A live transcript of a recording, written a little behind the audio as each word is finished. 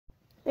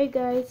Hey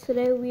guys,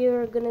 today we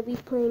are gonna be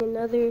playing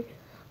another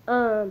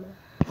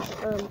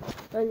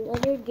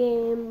another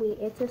game.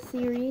 It's a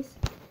series.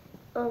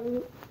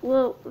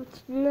 Well,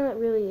 it's not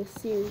really a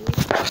series.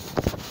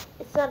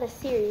 It's not a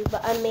series,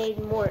 but I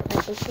made more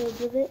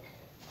episodes of it.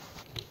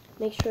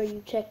 Make sure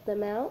you check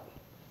them out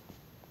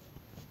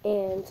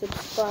and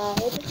subscribe.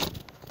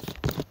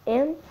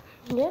 And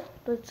yeah,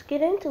 let's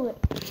get into it.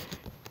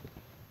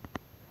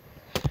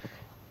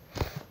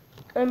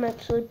 I'm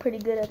actually pretty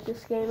good at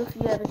this game if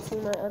you haven't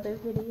seen my other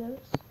videos.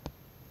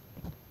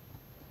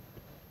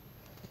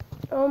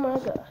 Oh my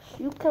gosh,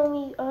 you kill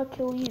me, I'll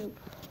kill you.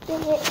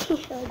 Dang it,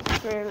 I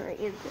just ran right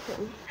into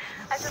him.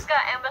 I just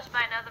got ambushed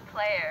by another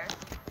player.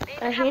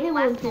 I hate it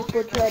when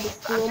people try to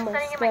steal my stuff. I'm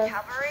just sending in my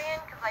cavalry in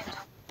because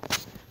I...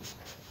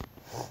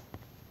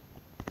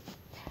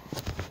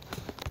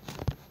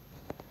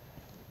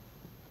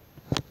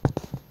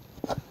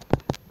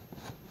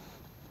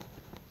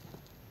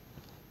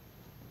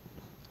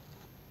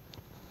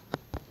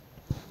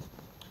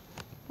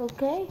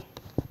 Okay.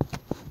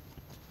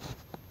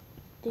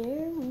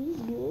 There we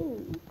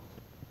go.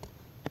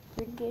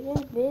 We're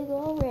getting big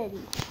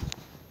already.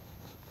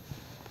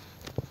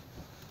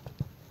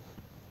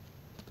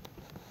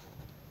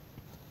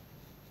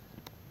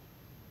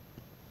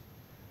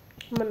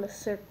 I'm gonna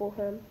circle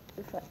him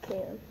if I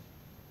can.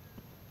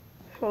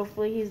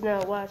 Hopefully he's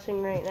not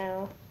watching right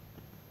now.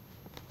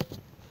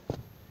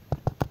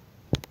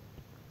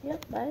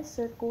 Yep, I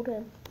circled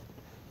him.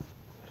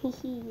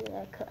 Hehe,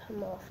 I cut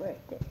him off right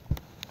there.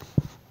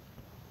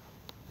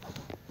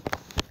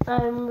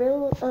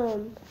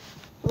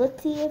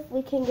 Let's see if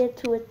we can get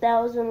to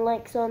 1,000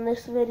 likes on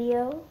this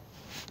video.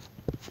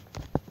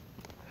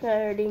 I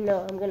already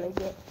know I'm gonna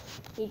get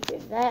either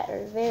that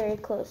or very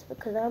close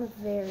because I'm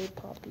very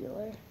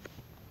popular.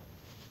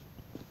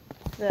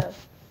 So,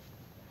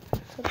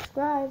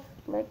 subscribe,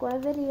 like my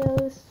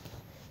videos.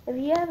 If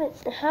you haven't,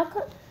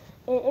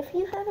 if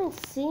you haven't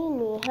seen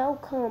me, how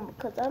come?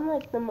 Because I'm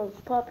like the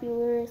most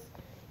popularest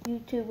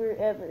YouTuber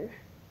ever.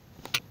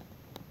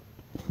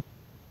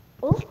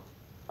 Oh,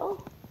 oh,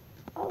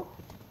 oh,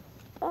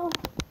 oh,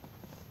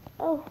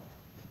 oh,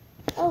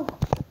 oh.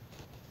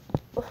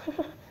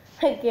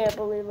 I can't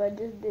believe I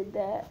just did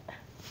that.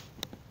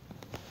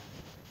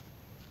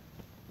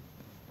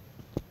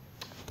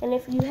 And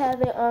if you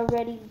haven't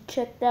already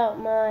checked out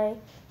my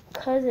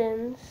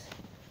cousin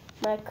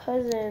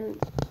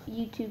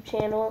YouTube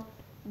channel,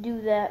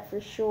 do that for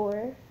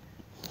sure.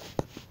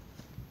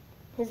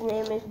 His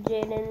name is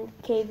Jaden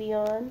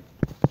Kavion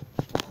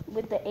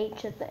with the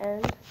H at the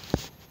end.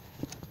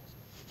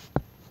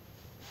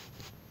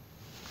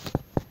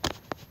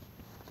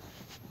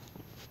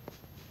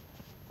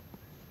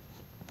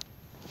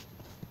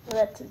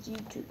 Well, that's his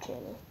YouTube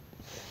channel,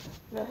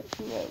 not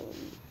his name.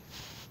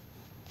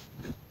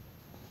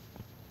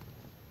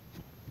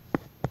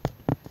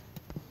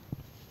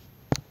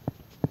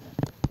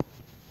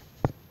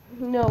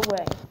 No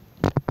way.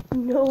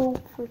 No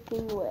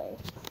freaking way.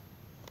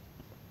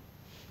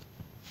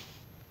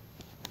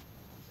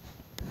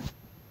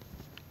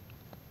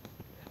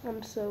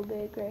 I'm so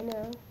big right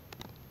now.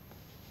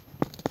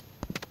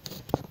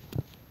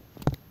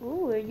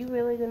 Ooh, are you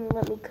really gonna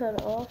let me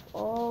cut off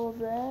all of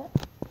that?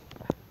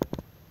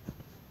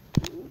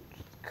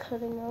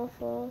 Cutting off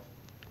all.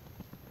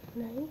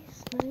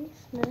 Nice,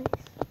 nice, nice.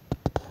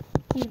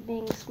 He's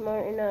being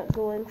smart and not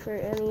going for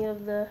any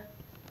of the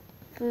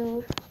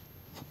food.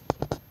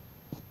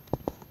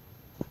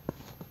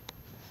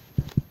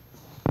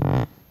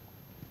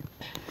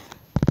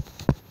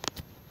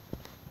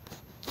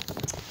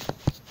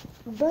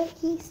 But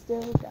he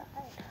still died.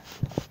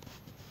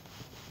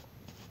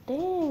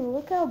 Dang,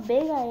 look how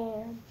big I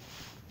am.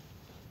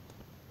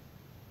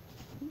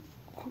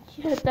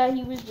 I thought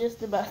he was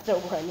just about to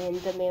run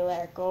into me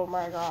like, oh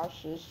my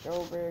gosh, he's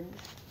so big.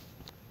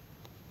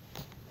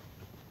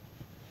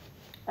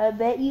 I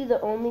bet you the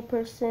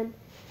person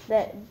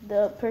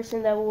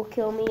that will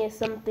kill me is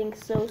something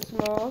so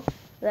small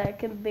that I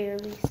can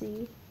barely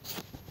see.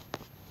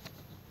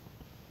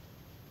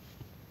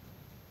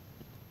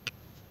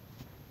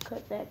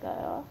 Cut that guy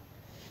off.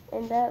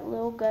 And that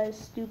little guy's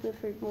stupid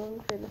for going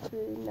for the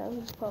food. Now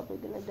he's probably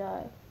gonna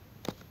die.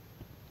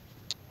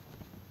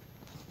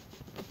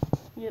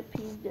 Yep,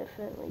 he's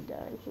definitely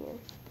dying here.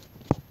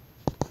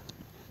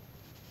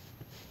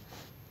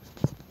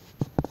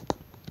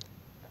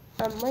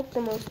 I'm like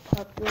the most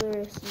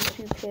popularest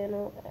YouTube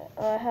channel.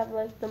 I have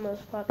like the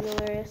most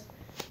popularest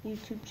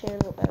YouTube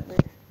channel ever.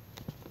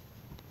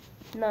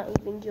 Not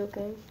even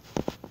joking.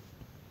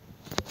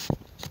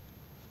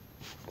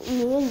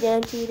 Me and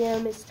Dante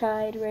Dam is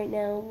tied right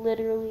now.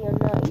 Literally, I'm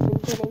not even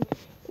kidding.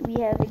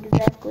 We have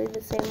exactly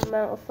the same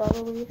amount of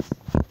followers.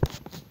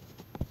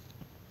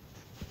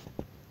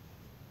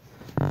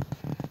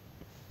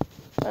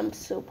 I'm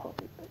so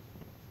popular.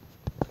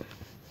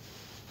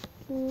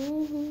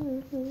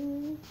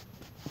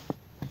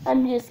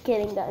 I'm just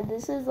kidding, guys.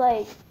 This is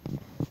like,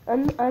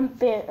 I'm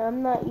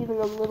not even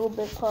a little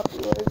bit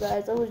popular,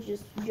 guys. I was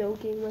just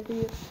joking with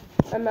you.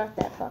 I'm not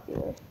that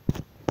popular.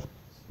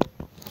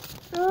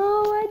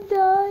 Oh, I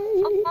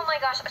died. Oh my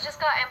god. gosh, I just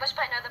got ambushed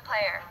by another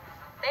player.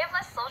 They have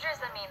less soldiers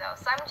than me though,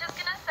 so I'm just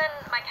gonna send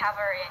my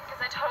cavalry in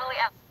because I totally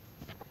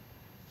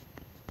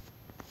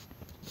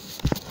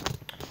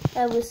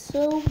That was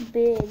so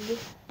big.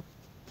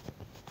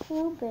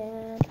 So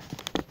bad.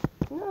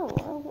 No,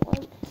 I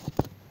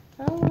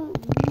want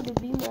you to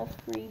be my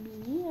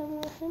freebie. I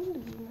want him to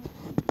be my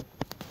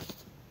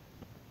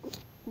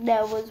freebie.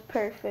 That was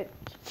perfect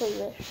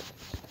position.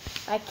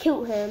 I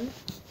killed him,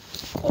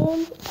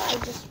 and I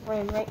just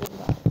ran right in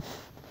by.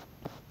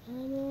 I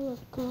never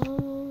go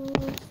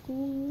see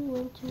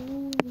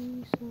into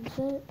the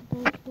sunset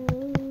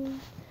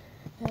daydream.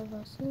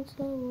 Ever since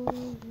I was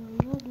young,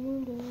 I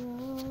dreamed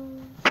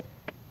around.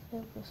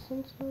 Ever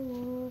since I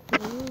was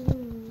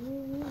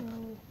young, I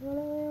was running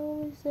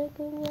away with second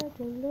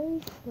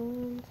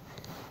congratulations.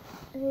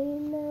 I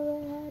ain't never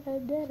had a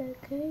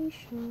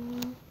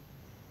dedication.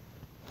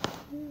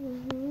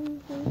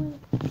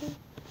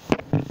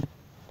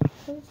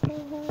 It's so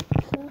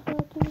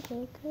hard to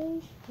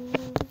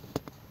vacation.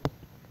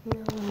 No.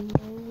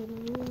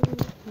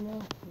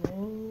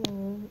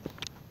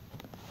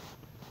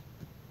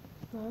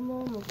 I'm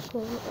almost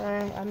close.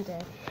 Alright, I'm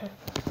dead.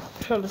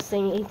 I was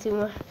singing too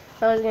much.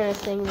 I was gonna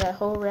sing that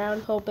whole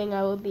round, hoping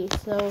I would be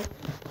so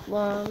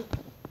long.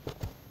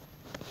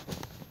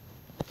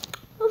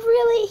 Oh,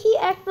 really? He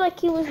acted like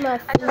he was my I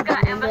just got friend,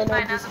 and ambushed then by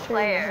I just another turned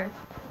player. him.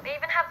 They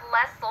even have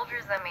less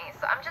soldiers than me,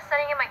 so I'm just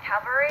sending in my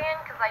cavalry in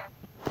because I.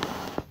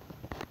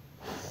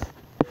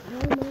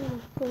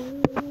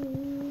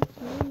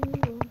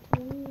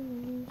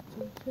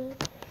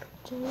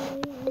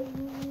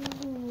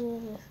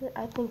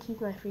 I think he's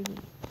my freebie.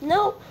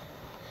 No!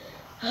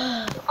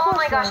 Oh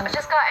my gosh, I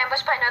just got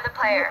ambushed by another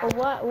player. They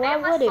Why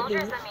have less would it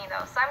soldiers be? than me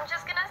though, so I'm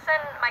just gonna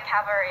send my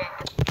cavalry in.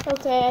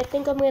 Okay, I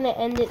think I'm gonna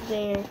end it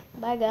there.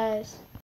 Bye, guys.